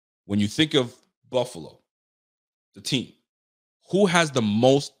when you think of Buffalo, the team, who has the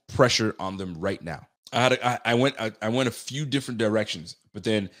most pressure on them right now? I went a few different directions, but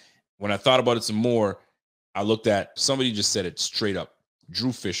then when I thought about it some more, I looked at somebody just said it straight up.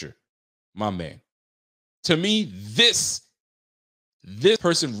 Drew Fisher, my man. To me, this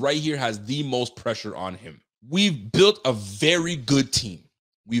person right here has the most pressure on him. We've built a very good team.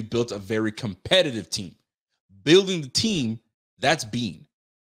 We've built a very competitive team. Building the team, that's Bean.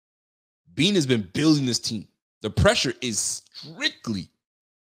 Bean has been building this team. The pressure is strictly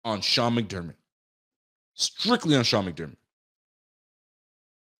on Sean McDermott. Strictly on Sean McDermott.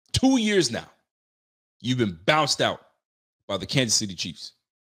 2 years now, you've been bounced out by the Kansas City Chiefs.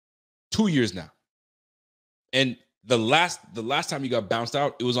 2 years now. And the last time you got bounced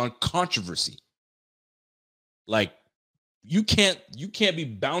out, it was on controversy. Like, you can't be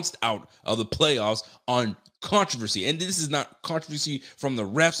bounced out of the playoffs on controversy. And this is not controversy from the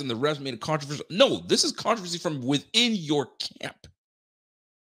refs and the refs made a controversy. No, this is controversy from within your camp.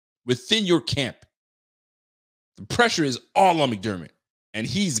 Within your camp. The pressure is all on McDermott, and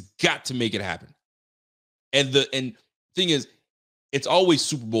he's got to make it happen. And the thing is, it's always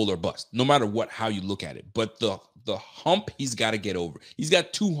Super Bowl or bust, no matter how you look at it. But the hump he's got to get over. He's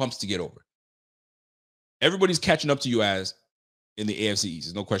got 2 humps to get over. Everybody's catching up to you as in the AFC East.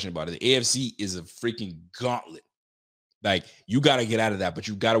 There's no question about it. The AFC is a freaking gauntlet. Like, you got to get out of that, but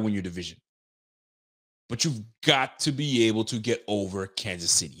you've got to win your division. But you've got to be able to get over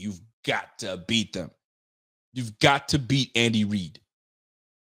Kansas City. You've got to beat them. You've got to beat Andy Reid.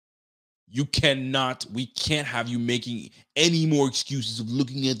 We can't have you making any more excuses of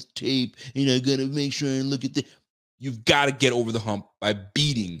looking at the tape and I got to make sure and look at the. You've got to get over the hump by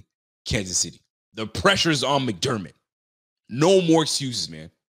beating Kansas City. The pressure's on McDermott. No more excuses, man.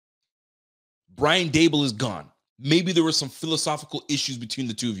 Brian Daboll is gone. Maybe there were some philosophical issues between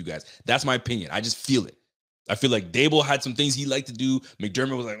the two of you guys. That's my opinion. I just feel it. I feel like Daboll had some things he liked to do.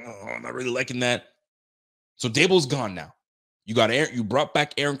 McDermott was like, oh, I'm not really liking that. So Daboll's gone now. You brought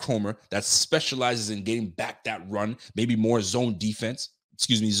back Aaron Kromer that specializes in getting back that run, maybe more zone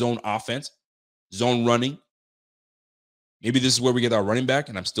offense, zone running. Maybe this is where we get our running back,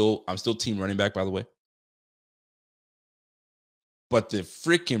 and I'm still team running back, by the way. But the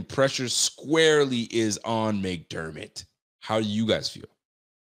freaking pressure squarely is on McDermott. How do you guys feel?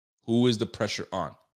 Who is the pressure on?